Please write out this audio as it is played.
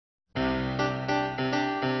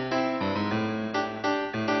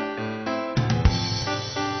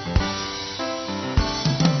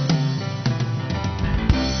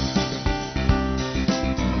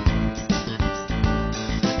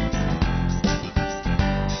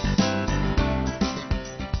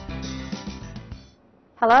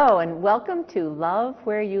Hello and welcome to Love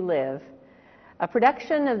Where You Live, a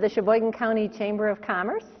production of the Sheboygan County Chamber of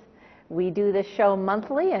Commerce. We do this show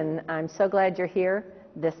monthly and I'm so glad you're here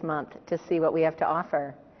this month to see what we have to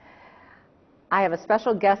offer. I have a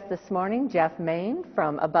special guest this morning, Jeff Main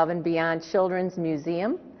from Above and Beyond Children's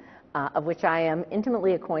Museum, of which I am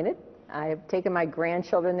intimately acquainted. I have taken my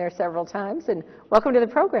grandchildren there several times, and welcome to the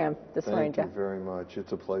program this morning, Jeff. Thank you very much.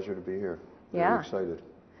 It's a pleasure to be here. Yeah. Very excited.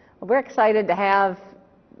 Well, we're excited to have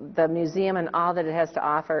the museum and all that it has to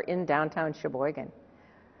offer in downtown Sheboygan.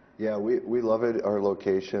 Yeah, we love it, our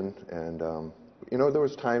location, and you know, there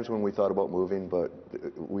was times when we thought about moving, but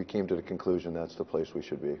we came to the conclusion that's the place we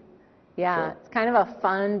should be. Yeah, So. it's kind of a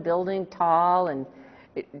fun building, tall, and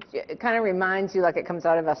it kind of reminds you like it comes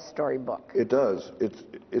out of a storybook. It does.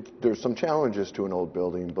 There's some challenges to an old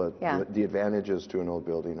building, but yeah. the advantages to an old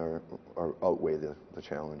building outweigh the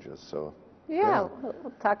challenges. So. Yeah,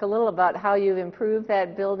 we'll talk a little about how you've improved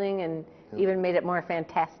that building and even made it more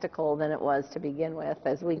fantastical than it was to begin with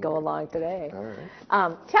as we go along today. All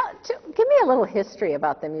right. Give me a little history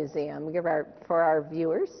about the museum for our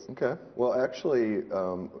viewers. Okay. Well, actually,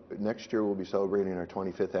 next year we'll be celebrating our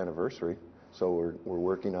 25th anniversary, so we're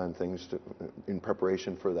working on things in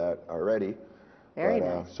preparation for that already. Very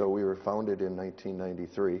nice. So we were founded in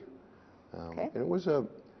 1993, okay. and it was a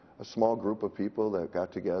small group of people that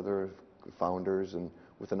got together, founders, and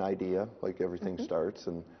with an idea, like everything starts,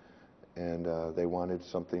 and they wanted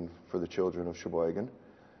something for the children of Sheboygan.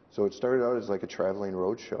 So it started out as like a traveling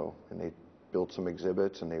road show, and they built some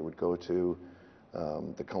exhibits, and they would go to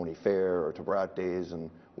the county fair or to Brat Days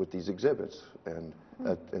and with these exhibits, and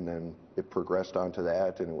then it progressed onto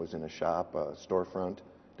that, and it was in a shop, a storefront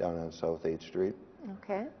down on South 8th Street.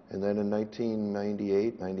 Okay. And then in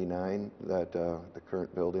 1998, 99, that the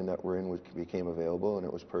current building that we're in became available, and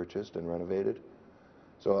it was purchased and renovated.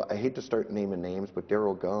 So I hate to start naming names, but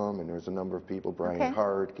Daryl Gum, and there's a number of people, Brian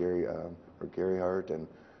Hart, Gary Hart, and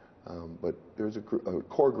but there's a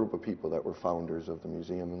core group of people that were founders of the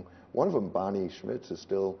museum. And one of them, Bonnie Schmitz, is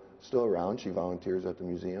still around. She volunteers at the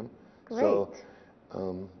museum. Great. So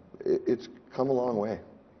it's come a long way.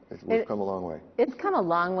 We've come a long way. It's come a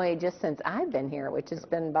long way just since I've been here, which has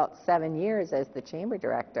been about 7 years as the chamber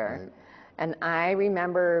director. Right. And I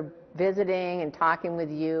remember visiting and talking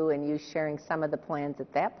with you and you sharing some of the plans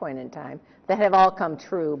at that point in time that have all come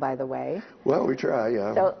true, by the way. Well, we try,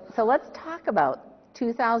 yeah. So let's talk about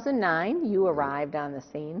 2009. You arrived on the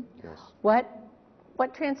scene. Yes. What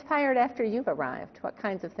transpired after you've arrived? What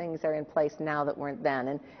kinds of things are in place now that weren't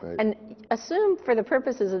then? And assume for the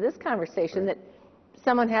purposes of this conversation that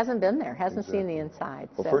someone hasn't been there, hasn't seen the inside.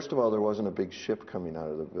 Well, first of all, there wasn't a big ship coming out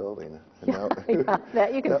of the building. And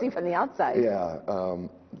that you can see from the outside. Yeah.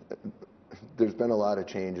 There's been a lot of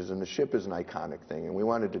changes, and the ship is an iconic thing, and we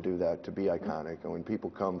wanted to do that to be iconic. And when people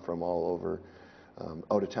come from all over,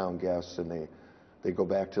 out-of-town guests, and they go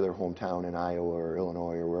back to their hometown in Iowa or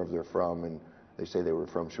Illinois or wherever they're from, and they say they were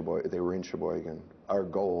from Sheboygan, they were in Sheboygan. Our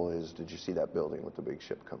goal is, did you see that building with the big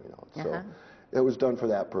ship coming out? So it was done for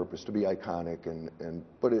that purpose, to be iconic,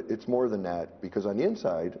 but it's more than that, because on the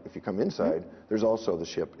inside, if you come inside, there's also the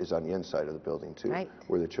ship is on the inside of the building too,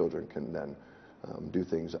 where the children can then do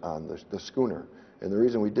things on the schooner. And the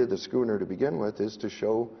reason we did the schooner to begin with is to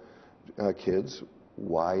show kids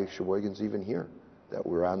why Sheboygan's even here, that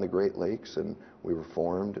we're on the Great Lakes, and we were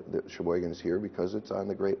formed, that Sheboygan's here because it's on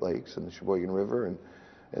the Great Lakes and the Sheboygan River,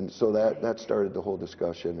 and so that started the whole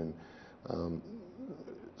discussion. And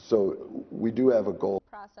so we do have a goal.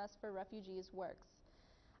 Process for refugees works.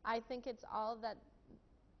 I think it's all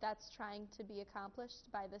that's trying to be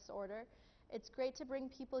accomplished by this order. It's great to bring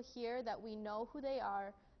people here that we know who they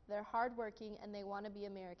are, they're hardworking, and they want to be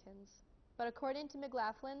Americans. But according to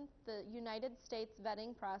McLaughlin, the United States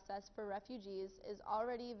vetting process for refugees is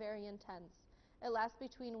already very intense. It lasts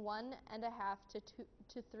between 1.5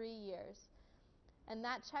 to 3 years. And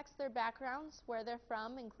that checks their backgrounds, where they're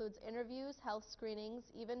from, includes interviews, health screenings,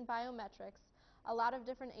 even biometrics, a lot of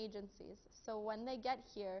different agencies. So when they get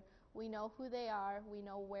here, we know who they are, we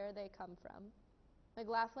know where they come from.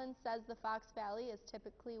 McLaughlin says the Fox Valley is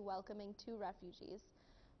typically welcoming to refugees.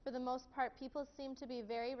 For the most part, people seem to be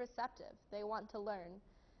very receptive. They want to learn.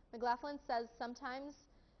 McLaughlin says sometimes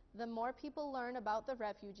the more people learn about the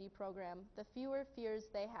refugee program, the fewer fears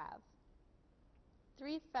they have.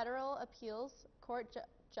 3 federal appeals court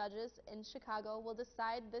judges in Chicago will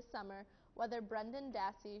decide this summer whether Brendan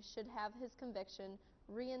Dassey should have his conviction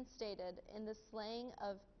reinstated in the slaying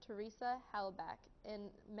of Teresa Hellbeck in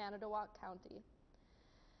Manitowoc County.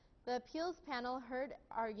 The appeals panel heard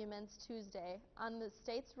arguments Tuesday on the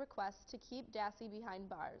state's request to keep Dassey behind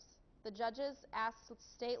bars. The judges asked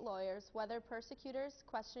state lawyers whether persecutors'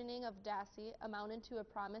 questioning of Dassey amounted to a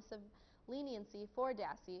promise of leniency for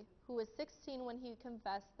Dassey, who was 16 when he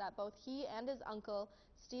confessed that both he and his uncle,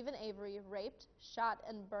 Stephen Avery, raped, shot,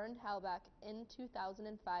 and burned Halbach in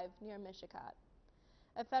 2005 near Michigan.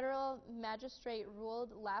 A federal magistrate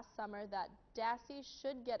ruled last summer that Dassey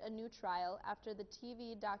should get a new trial after the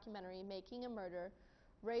TV documentary Making a Murder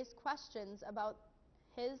raised questions about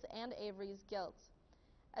his and Avery's guilt.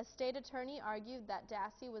 A state attorney argued that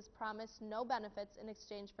Dassey was promised no benefits in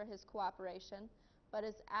exchange for his cooperation, but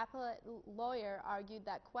his appellate lawyer argued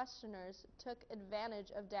that questioners took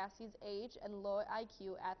advantage of Dassey's age and low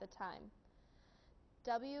IQ at the time.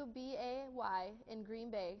 WBAY in Green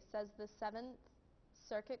Bay says the 7th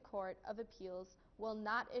Circuit Court of Appeals will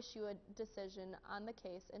not issue a decision on the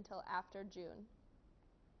case until after June.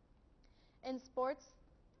 In sports,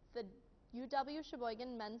 the UW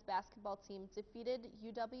Sheboygan men's basketball team defeated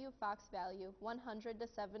UW Fox Valley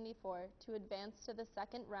 100-74 to advance to the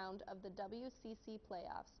second round of the WCC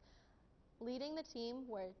playoffs. Leading the team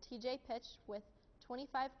were TJ Pitch with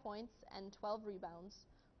 25 points and 12 rebounds.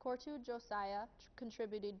 Cortu Josiah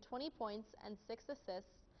contributed 20 points and 6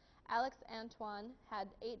 assists. Alex Antoine had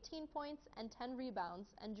 18 points and 10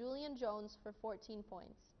 rebounds, and Julian Jones for 14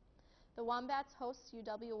 points. The Wombats host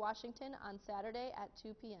UW Washington on Saturday at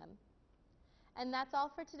 2 p.m. And that's all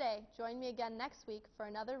for today. Join me again next week for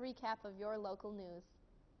another recap of your local news.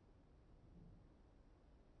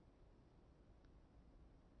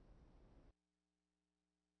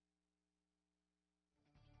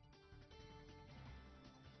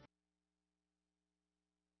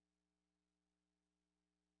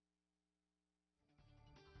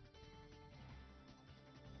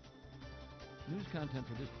 News content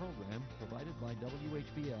for this program provided by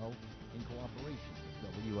WHBL in cooperation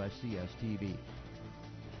with WSCS TV.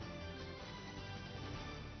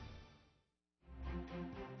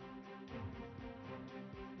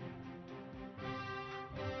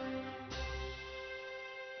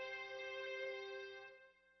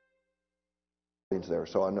 There.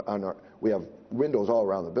 So we have windows all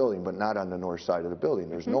around the building, but not on the north side of the building.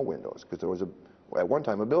 There's no windows because there was at one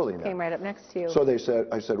time a building there. Came right up next to you. So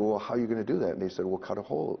I said, well, how are you going to do that? And they said, we'll cut a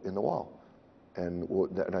hole in the wall. And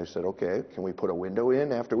I said, okay, can we put a window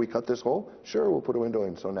in after we cut this hole? Sure, we'll put a window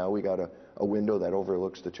in. So now we got a window that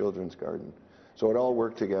overlooks the children's garden. So it all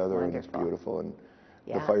worked together. Wonderful. And it's beautiful. And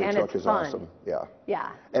yeah. the fire and truck is fun. awesome. Yeah.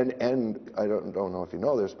 Yeah. And I don't know if you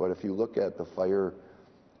know this, but if you look at the fire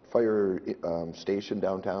station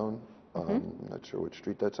downtown, I'm not sure which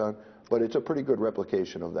street that's on, but it's a pretty good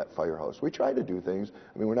replication of that firehouse. We try to do things.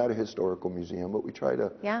 I mean, we're not a historical museum, but we try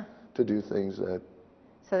to do things that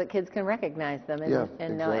so that kids can recognize them and,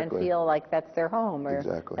 and know and exactly. feel like that's their home or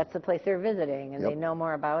Exactly. that's the place they're visiting, and Yep. they know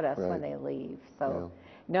more about us Right. when they leave. So,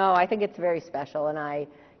 no, I think it's very special. And I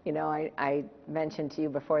mentioned to you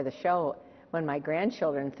before the show, when my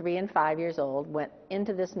grandchildren, 3 and 5 years old, went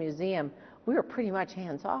into this museum, we were pretty much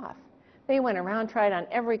hands off. They went around, tried on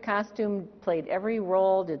every costume, played every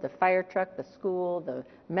role, did the fire truck, the school, the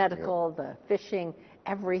medical, the fishing,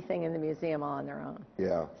 everything in the museum all on their own.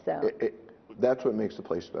 Yeah. So that's what makes the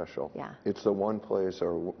place special. Yeah. It's the one place,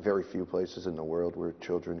 or very few places in the world, where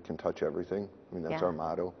children can touch everything. I mean, that's our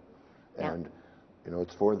motto. And,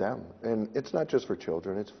 it's for them. And it's not just for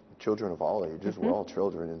children. It's children of all ages. We're all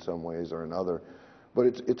children in some ways or another. But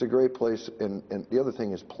it's a great place. And the other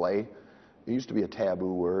thing is play. It used to be a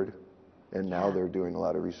taboo word. And now they're doing a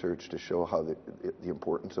lot of research to show how the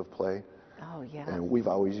importance of play. Oh, yeah. And we've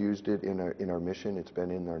always used it in our mission. It's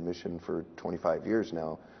been in our mission for 25 years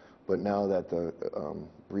now. But now that the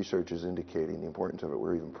research is indicating the importance of it,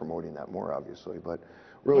 we're even promoting that more, obviously. But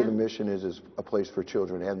really the mission is a place for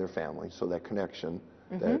children and their families, so that connection,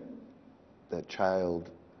 that child,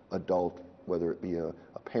 adult, whether it be a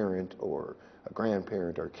parent or a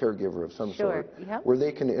grandparent or a caregiver of some sort, where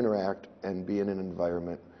they can interact and be in an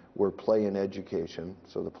environment where play and education,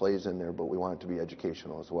 so the play is in there, but we want it to be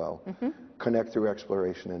educational as well, connect through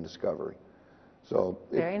exploration and discovery. So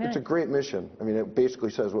it's a great mission. I mean, it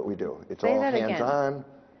basically says what we do. It's all hands-on.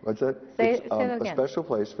 What's that? It's a special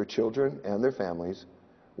place for children and their families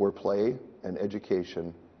where play and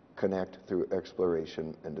education connect through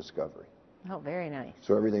exploration and discovery. Oh, very nice.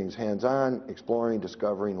 So everything's hands-on, exploring,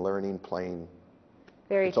 discovering, learning, playing.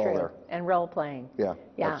 Very it's true. all there. And role-playing. Yeah,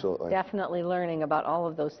 absolutely. Definitely learning about all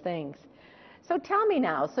of those things. So tell me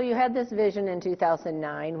now, so you had this vision in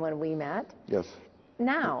 2009 when we met. Yes.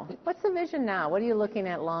 Now, what's the vision now? What are you looking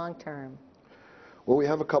at long-term? Well, we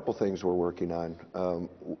have a couple things we're working on.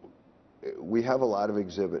 we have a lot of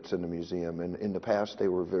exhibits in the museum, and in the past they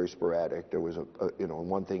were very sporadic. There was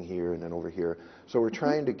one thing here and then over here. So we're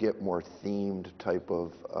trying to get more themed type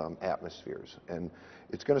of atmospheres, and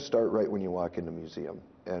it's going to start right when you walk in the museum.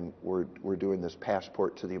 And we're doing this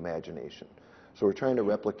passport to the imagination. So we're trying to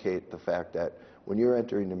replicate the fact that when you're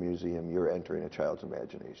entering the museum, you're entering a child's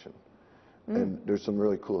imagination. And there's some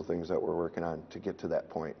really cool things that we're working on to get to that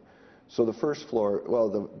point. So the first floor,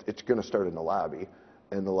 well, it's going to start in the lobby.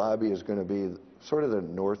 And the lobby is going to be sort of the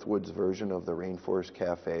Northwoods version of the Rainforest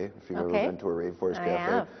Cafe, if you've ever been to a Rainforest Cafe.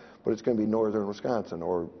 Have. But it's going to be northern Wisconsin,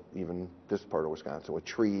 or even this part of Wisconsin, with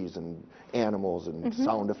trees and animals and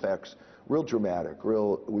sound effects. Real dramatic,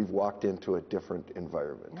 we've walked into a different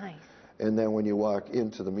environment. Nice. And then when you walk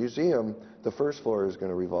into the museum, the first floor is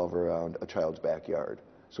going to revolve around a child's backyard.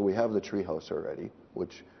 So we have the treehouse already,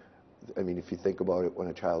 which, I mean, if you think about it, when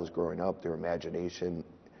a child is growing up, their imagination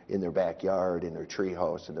in their backyard, in their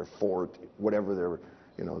treehouse, in their fort, whatever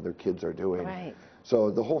their kids are doing. Right.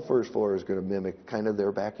 So the whole first floor is going to mimic kind of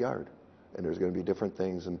their backyard, and there's going to be different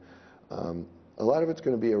things, and a lot of it's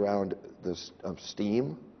going to be around this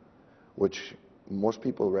STEAM, which most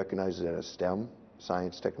people recognize it as STEM,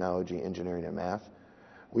 science, technology, engineering, and math.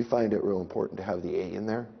 We find it real important to have the A in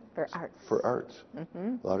there. For arts. For arts.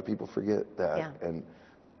 A lot of people forget that. Yeah. And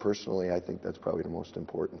personally, I think that's probably the most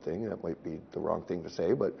important thing. That might be the wrong thing to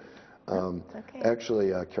say, but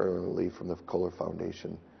actually, Carolyn Lee from the Kohler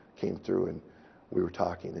Foundation came through, and we were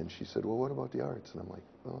talking, and she said, well, what about the arts? And I'm like,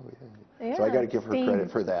 oh, yeah. So I got to give her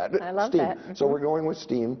credit for that. I love STEAM. that. So we're going with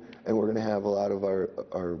STEAM, and we're going to have a lot of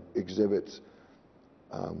our exhibits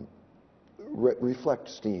reflect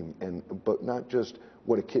STEAM, but not just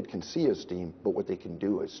what a kid can see as STEAM, but what they can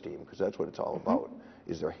do as STEAM, because that's what it's all about,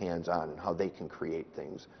 is their hands-on and how they can create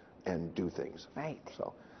things and do things. Right.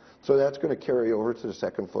 So that's going to carry over to the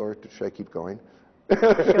second floor. Should I keep going?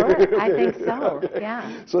 Sure, I think so,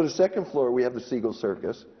 yeah. So the second floor, we have the Siegel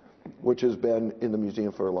Circus, which has been in the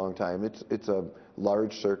museum for a long time. It's a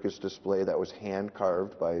large circus display that was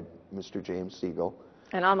hand-carved by Mr. James Siegel.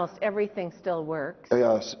 And almost everything still works.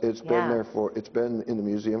 Yes, it's been in the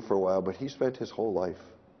museum for a while, but he spent his whole life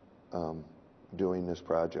doing this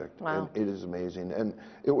project. Wow. And it is amazing. And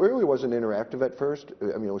it really wasn't interactive at first.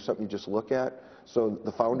 I mean, it was something you just look at. So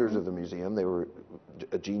the founders of the museum, they were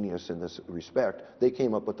a genius in this respect. They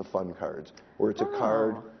came up with the fun cards, where it's a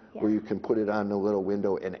card where you can put it on the little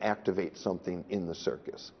window and activate something in the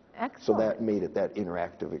circus. Excellent. So that made it that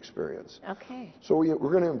interactive experience. Okay. So we're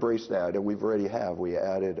going to embrace that, and we've already We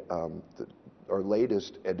added our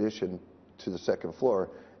latest addition to the second floor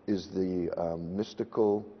is the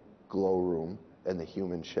mystical glow room and the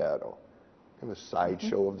human shadow. Kind of a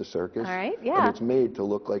sideshow of the circus. All right, yeah. And it's made to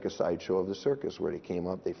look like a sideshow of the circus, where they came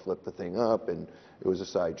up, they flipped the thing up, and it was a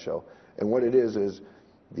sideshow. And what it is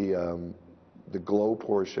the glow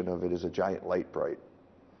portion of it is a giant light bright.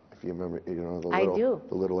 If you remember, the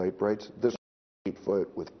little light brights. This 8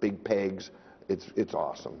 foot with big pegs. It's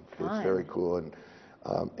awesome. Fun. It's very cool.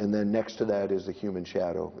 And then next to that is the human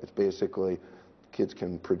shadow. It's basically kids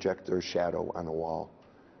can project their shadow on a wall,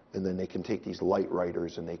 and then they can take these light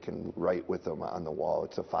writers and they can write with them on the wall.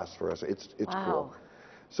 It's a phosphorescent. It's cool.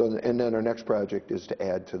 So and then our next project is to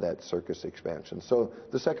add to that circus expansion. So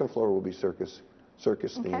the second floor will be circus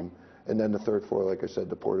theme, and then the third floor, like I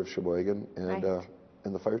said, the Port of Sheboygan and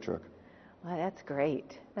the fire truck. Well, that's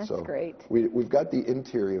great. That's great. We've got the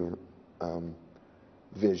interior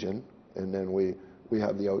vision, and then we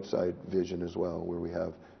have the outside vision as well, where we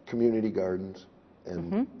have community gardens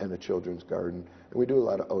and a children's garden. And we do a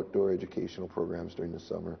lot of outdoor educational programs during the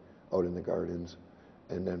summer out in the gardens.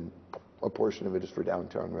 And then a portion of it is for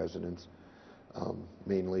downtown residents,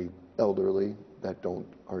 mainly elderly that don't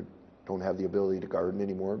have the ability to garden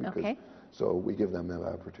anymore, because so we give them that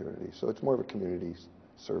opportunity. So it's more of a community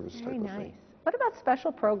service type of thing. Very nice. What about special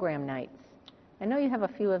program nights? I know you have a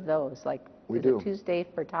few of those, like we do. Tuesday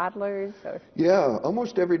for toddlers? Or? Yeah,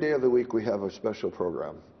 almost every day of the week we have a special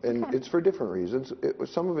program. And it's for different reasons.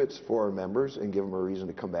 Some of it's for our members and give them a reason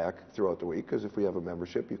to come back throughout the week, because if we have a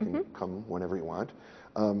membership, you can come whenever you want.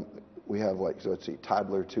 We have, let's see,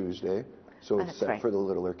 Toddler Tuesday, so it's set for the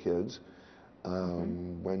littler kids.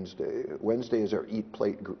 Wednesday is our Eat,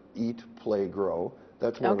 Play, Grow.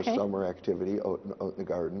 That's more of a summer activity out in the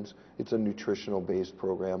gardens. It's a nutritional-based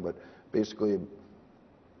program, but basically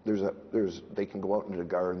they can go out into the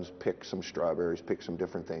gardens, pick some strawberries, pick some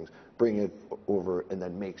different things, bring it over, and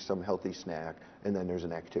then make some healthy snack, and then there's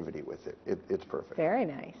an activity with it. It's perfect. Very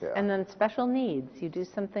nice. Yeah. And then special needs. You do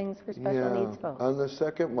some things for special needs folks. On the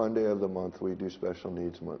second Monday of the month, we do special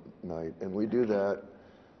needs night, and we do that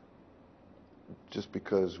just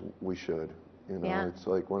because we should. You know, Yeah. it's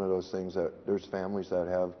like one of those things that there's families that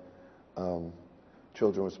have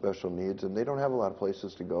children with special needs, and they don't have a lot of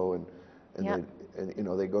places to go, and Yep. you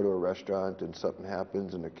know, they go to a restaurant and something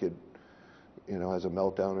happens, and the kid, you know, has a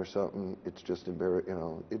meltdown or something. It's just embarrassing. You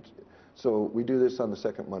know, it's so we do this on the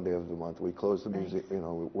second Monday of the month. We close the museum. You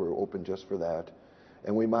know, we're open just for that,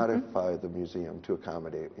 and we modify the museum to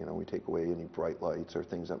accommodate. You know, we take away any bright lights or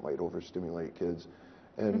things that might overstimulate kids,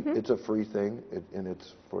 and it's a free thing, and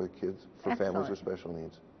it's for the kids, for families with special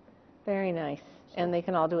needs. Very nice. And they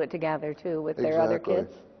can all do it together, too, with their other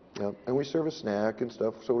kids. Yep. And we serve a snack and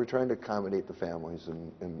stuff, so we're trying to accommodate the families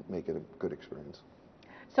and make it a good experience.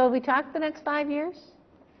 So we talked the next 5 years?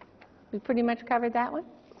 We pretty much covered that one?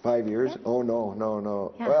 5 years? Yeah. Oh,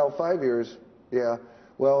 no. Yeah. Well, 5 years, yeah.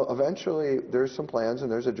 Well, eventually, there's some plans,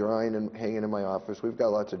 and there's a drawing hanging in my office. We've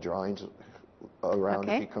got lots of drawings around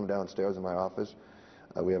if you come downstairs in my office.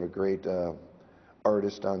 We have a great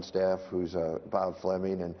artist on staff who's Bob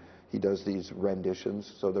Fleming, and he does these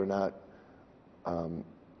renditions, so they're not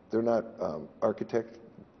architect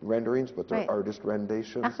renderings, but they're artist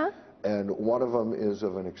renditions. And one of them is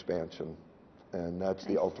of an expansion, and that's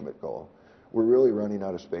the ultimate goal. We're really running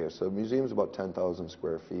out of space. The museum's about 10,000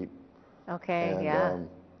 square feet. Okay, and,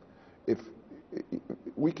 if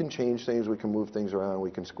we can change things, we can move things around,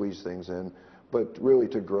 we can squeeze things in, but really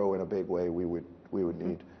to grow in a big way, we would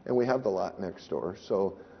need. And we have the lot next door,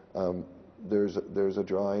 so there's a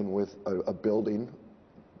drawing with a building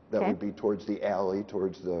that would be towards the alley,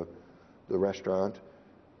 towards the restaurant.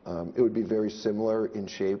 It would be very similar in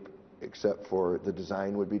shape, except for the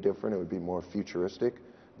design would be different. It would be more futuristic,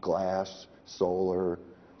 glass, solar.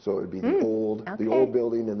 So it would be the old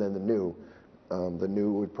building, and then the new. The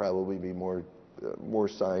new would probably be more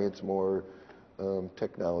science, more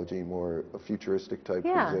technology, more futuristic type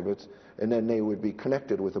exhibits, and then they would be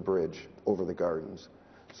connected with a bridge over the gardens.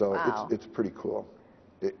 So it's pretty cool.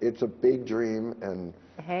 It's a big dream, and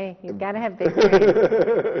hey, you've got to have big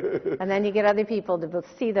dreams. And then you get other people to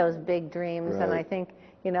see those big dreams. And I think,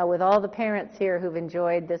 you know, with all the parents here who've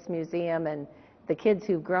enjoyed this museum and the kids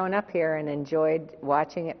who've grown up here and enjoyed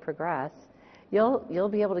watching it progress, you'll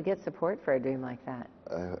be able to get support for a dream like that.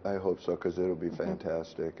 I hope so, because it'll be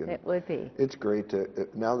fantastic. And it would be. It's great to,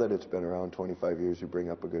 now that it's been around 25 years, you bring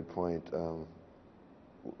up a good point.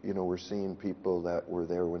 You know, we're seeing people that were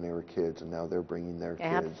there when they were kids, and now they're bringing their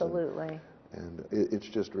kids. Absolutely. And it's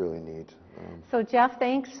just really neat. So Jeff,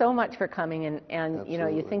 thanks so much for coming. And you know,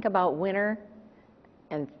 you think about winter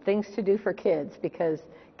and things to do for kids, because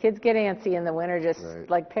kids get antsy in the winter just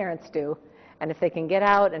like parents do. And if they can get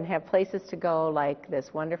out and have places to go like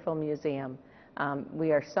this wonderful museum,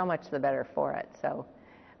 we are so much the better for it. So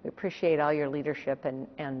we appreciate all your leadership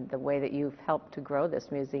and the way that you've helped to grow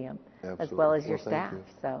this museum, as well as your staff.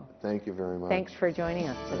 So thank you very much. Thanks for joining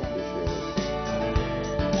us today. I appreciate it.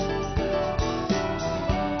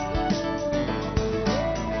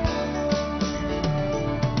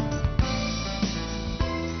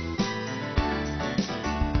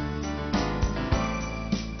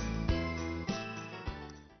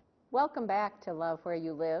 Welcome back to Love Where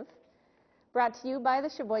You Live, brought to you by the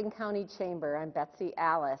Sheboygan County Chamber. I'm Betsy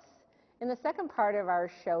Alice. In the second part of our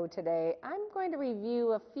show today, I'm going to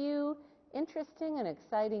review a few interesting and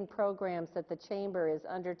exciting programs that the Chamber is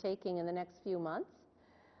undertaking in the next few months.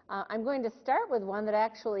 I'm going to start with one that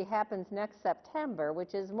actually happens next September,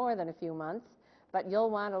 which is more than a few months, but you'll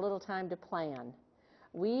want a little time to plan.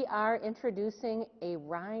 We are introducing a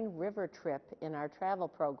Rhine River trip in our travel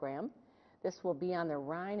program. This will be on the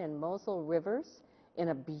Rhine and Mosel rivers in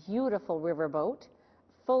a beautiful riverboat,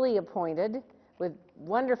 fully appointed with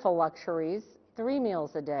wonderful luxuries, 3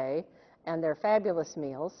 meals a day, and they're fabulous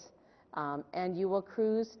meals. And you will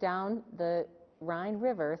cruise down the Rhine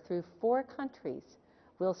River through 4 countries.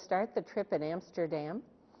 We'll start the trip in Amsterdam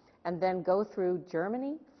and then go through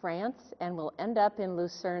Germany, France, and we'll end up in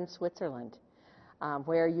Lucerne, Switzerland,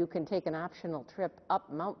 where you can take an optional trip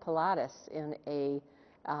up Mount Pilatus in a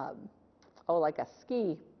like a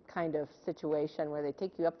ski kind of situation where they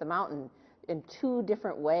take you up the mountain in 2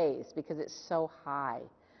 different ways because it's so high.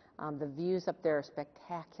 The views up there are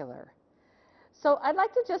spectacular. So I'd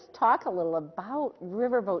like to just talk a little about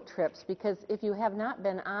riverboat trips, because if you have not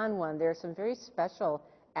been on one, there are some very special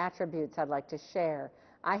attributes I'd like to share.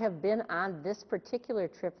 I have been on this particular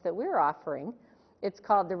trip that we're offering. It's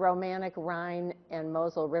called the Romantic Rhine and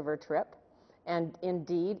Mosel River Trip, and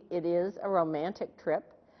indeed it is a romantic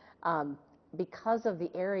trip. Because of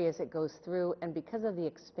the areas it goes through and because of the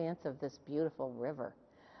expanse of this beautiful river.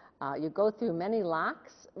 You go through many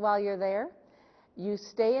locks while you're there. You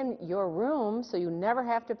stay in your room, so you never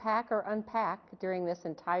have to pack or unpack during this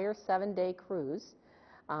entire 7-day cruise.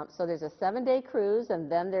 So there's a 7-day cruise,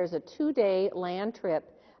 and then there's a 2-day land trip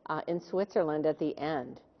in Switzerland at the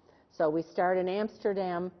end. So we start in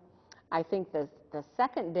Amsterdam. I think the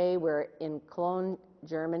second day we're in Cologne,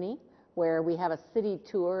 Germany, where we have a city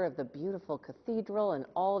tour of the beautiful cathedral and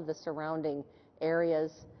all of the surrounding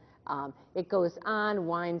areas. It goes on,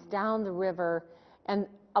 winds down the river, and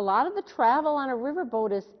a lot of the travel on a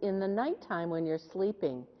riverboat is in the nighttime when you're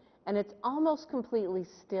sleeping, and it's almost completely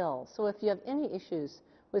still. So if you have any issues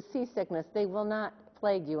with seasickness, they will not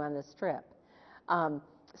plague you on this trip.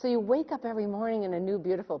 So you wake up every morning in a new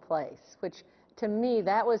beautiful place, which to me,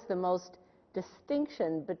 that was the most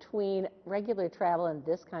distinction between regular travel and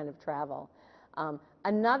this kind of travel.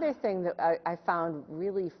 Another thing that I found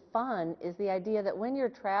really fun is the idea that when you're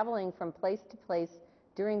traveling from place to place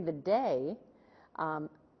during the day, on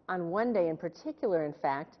one day in particular, in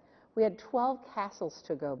fact, we had 12 castles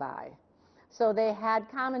to go by. So they had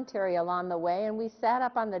commentary along the way, and we sat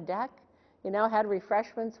up on the deck, you know, had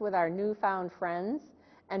refreshments with our newfound friends,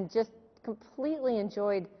 and just completely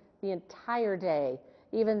enjoyed the entire day,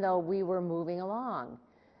 even though we were moving along.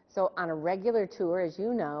 So on a regular tour, as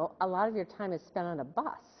you know, a lot of your time is spent on a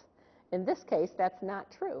bus. In this case, that's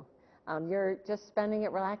not true. You're just spending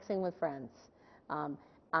it relaxing with friends. On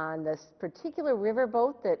this particular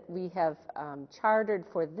riverboat that we have chartered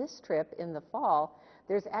for this trip in the fall,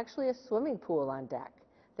 there's actually a swimming pool on deck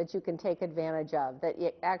that you can take advantage of, that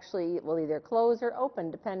it actually will either close or open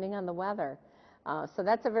depending on the weather. So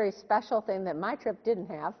that's a very special thing that my trip didn't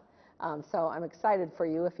have. So I'm excited for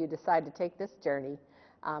you if you decide to take this journey.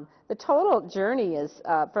 The total journey is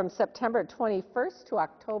from September 21st to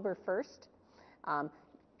October 1st.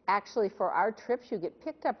 Actually, for our trips, you get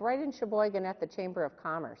picked up right in Sheboygan at the Chamber of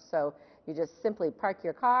Commerce. So you just simply park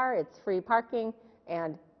your car, it's free parking,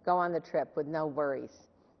 and go on the trip with no worries.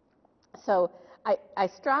 So I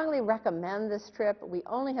strongly recommend this trip. We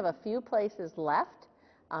only have a few places left.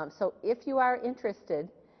 So if you are interested,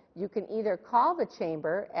 you can either call the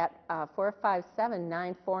Chamber at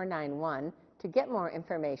 457-9491 to get more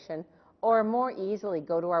information, or more easily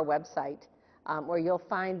go to our website, where you'll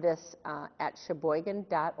find this at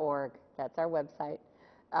sheboygan.org. That's our website.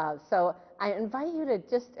 So I invite you to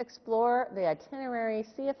just explore the itinerary,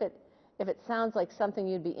 see if it sounds like something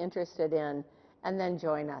you'd be interested in, and then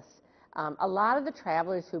join us. A lot of the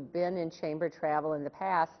travelers who've been in Chamber travel in the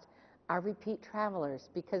past are repeat travelers,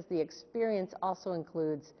 because the experience also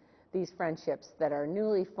includes these friendships that are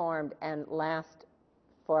newly formed and last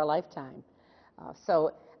for a lifetime.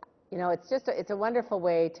 So, you know, it's a wonderful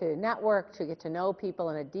way to network, to get to know people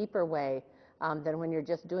in a deeper way than when you're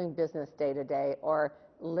just doing business day to day or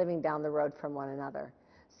living down the road from one another.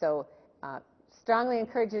 So, strongly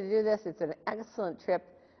encourage you to do this. It's an excellent trip.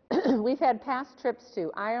 We've had past trips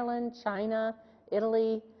to Ireland, China,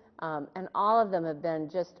 Italy, and all of them have been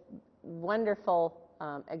just wonderful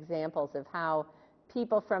examples of how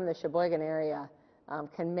people from the Sheboygan area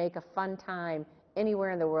can make a fun time anywhere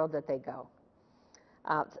in the world that they go.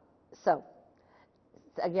 So,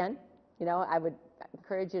 again, you know, I would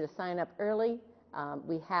encourage you to sign up early.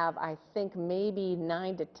 We have, I think, maybe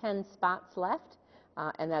 9 to 10 spots left,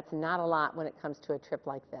 and that's not a lot when it comes to a trip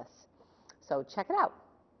like this. So check it out.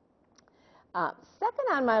 Second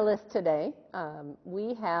on my list today,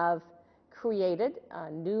 we have created a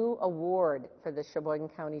new award for the Sheboygan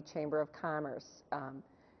County Chamber of Commerce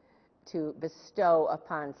to bestow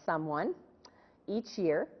upon someone each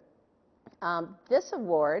year. This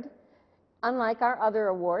award, unlike our other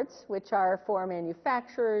awards, which are for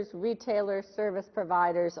manufacturers, retailers, service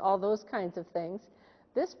providers, all those kinds of things,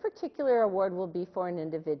 this particular award will be for an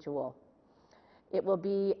individual. It will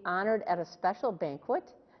be honored at a special banquet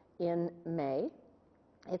in May.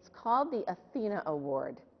 It's called the Athena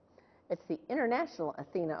Award. It's the International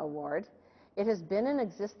Athena Award. It has been in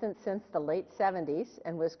existence since the late 70s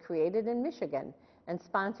and was created in Michigan and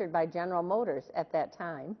sponsored by General Motors at that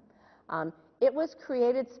time. It was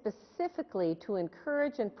created specifically to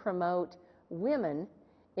encourage and promote women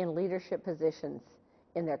in leadership positions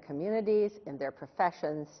in their communities, in their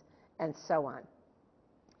professions, and so on.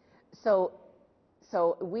 So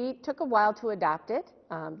we took a while to adopt it,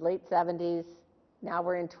 late 70s, now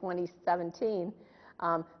we're in 2017,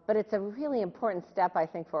 but it's a really important step, I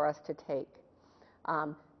think, for us to take.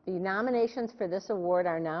 The nominations for this award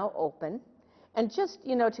are now open. And just,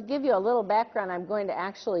 you know, to give you a little background, I'm going to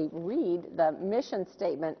actually read the mission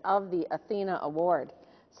statement of the Athena Award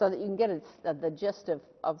so that you can get the gist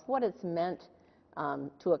of what it's meant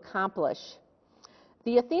to accomplish.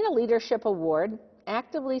 The Athena Leadership Award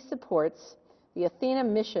actively supports the Athena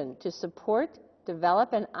mission to support,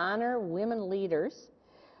 develop, and honor women leaders,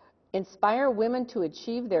 inspire women to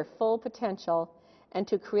achieve their full potential, and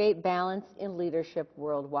to create balance in leadership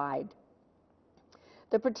worldwide.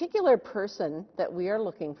 The particular person that we are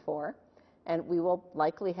looking for, and we will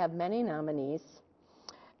likely have many nominees,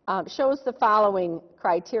 shows the following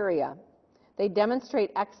criteria. They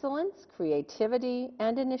demonstrate excellence, creativity,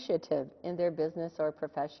 and initiative in their business or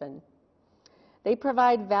profession. They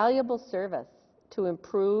provide valuable service to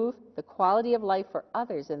improve the quality of life for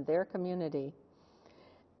others in their community.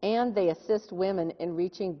 And they assist women in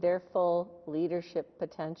reaching their full leadership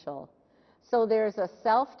potential. So there's a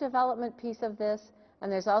self-development piece of this,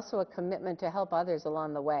 and there's also a commitment to help others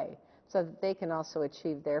along the way so that they can also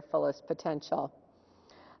achieve their fullest potential.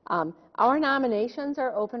 Our nominations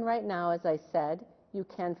are open right now, as I said. You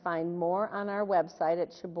can find more on our website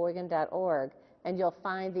at sheboygan.org, and you'll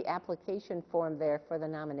find the application form there for the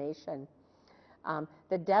nomination.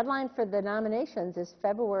 The deadline for the nominations is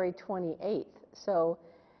February 28th, so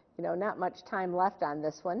not much time left on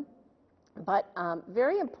this one, but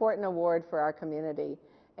very important award for our community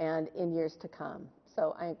and in years to come.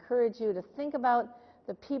 So I encourage you to think about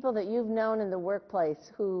the people that you've known in the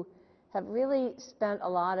workplace who have really spent a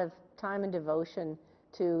lot of time and devotion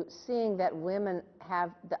to seeing that women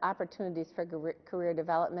have the opportunities for career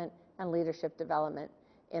development and leadership development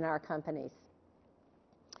in our companies.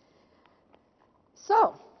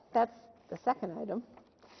 So that's the second item.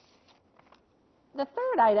 The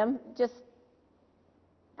third item,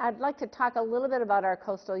 I'd like to talk a little bit about our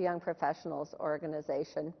Coastal Young Professionals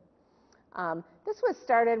organization. This was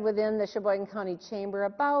started within the Sheboygan County Chamber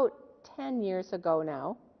about 10 years ago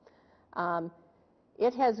now.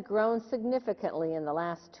 It has grown significantly in the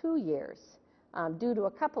last 2 years due to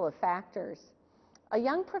a couple of factors. A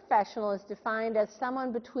young professional is defined as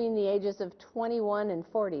someone between the ages of 21 and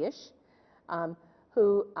 40-ish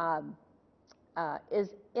who is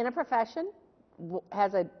in a profession,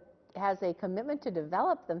 has a commitment to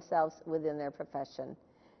develop themselves within their profession,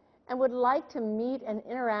 and would like to meet and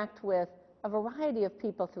interact with a variety of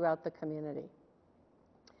people throughout the community.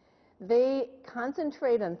 They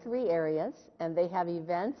concentrate on 3 areas, and they have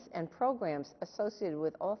events and programs associated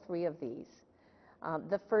with all 3 of these.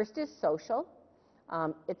 The first is social.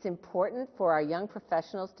 It's important for our young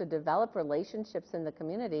professionals to develop relationships in the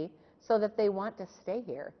community so that they want to stay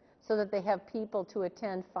here, so that they have people to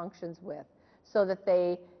attend functions with, so that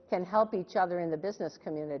they can help each other in the business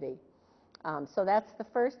community. So that's the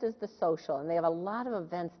first, is the social, and they have a lot of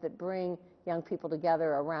events that bring young people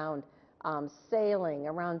together around sailing,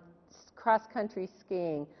 around cross-country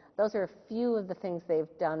skiing. Those are a few of the things they've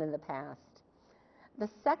done in the past. The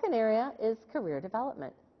second area is career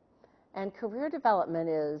development, and career development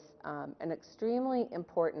is an extremely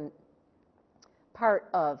important part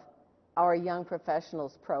of our Young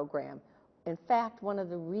Professionals program. In fact, one of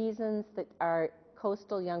the reasons that our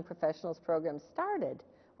Coastal Young Professionals program started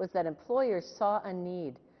was that employers saw a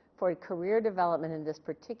need for career development in this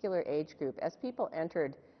particular age group as people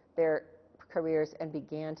entered their careers and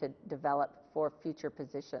began to develop for future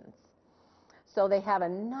positions. So they have a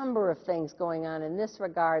number of things going on in this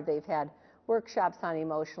regard. They've had workshops on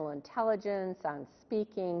emotional intelligence, on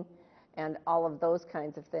speaking, and all of those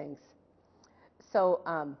kinds of things. So,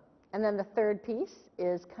 and then the third piece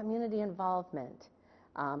is community involvement.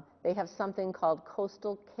 They have something called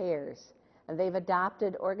Coastal Cares, and they've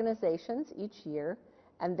adopted organizations each year,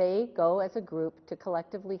 and they go as a group to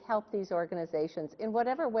collectively help these organizations in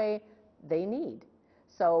whatever way they need.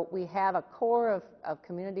 So we have a core of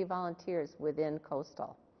community volunteers within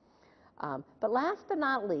Coastal. But last but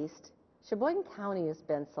not least, Sheboygan County has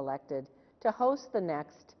been selected to host the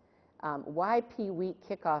next YP Week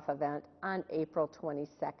kickoff event on April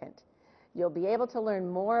 22nd. You'll be able to learn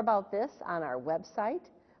more about this on our website,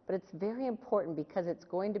 but it's very important because it's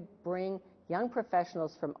going to bring young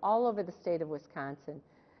professionals from all over the state of Wisconsin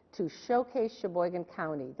to showcase Sheboygan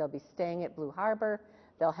County. They'll be staying at Blue Harbor.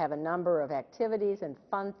 They'll have a number of activities and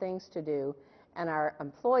fun things to do, and our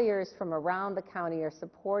employers from around the county are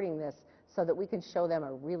supporting this so that we can show them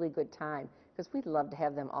a really good time, because we'd love to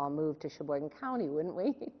have them all move to Sheboygan County, wouldn't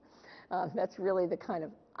we? That's really the kind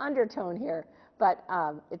of undertone here. But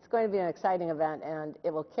it's going to be an exciting event, and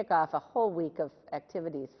it will kick off a whole week of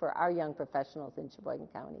activities for our young professionals in Sheboygan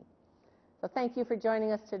County. So thank you for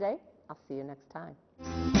joining us today. I'll see you next time.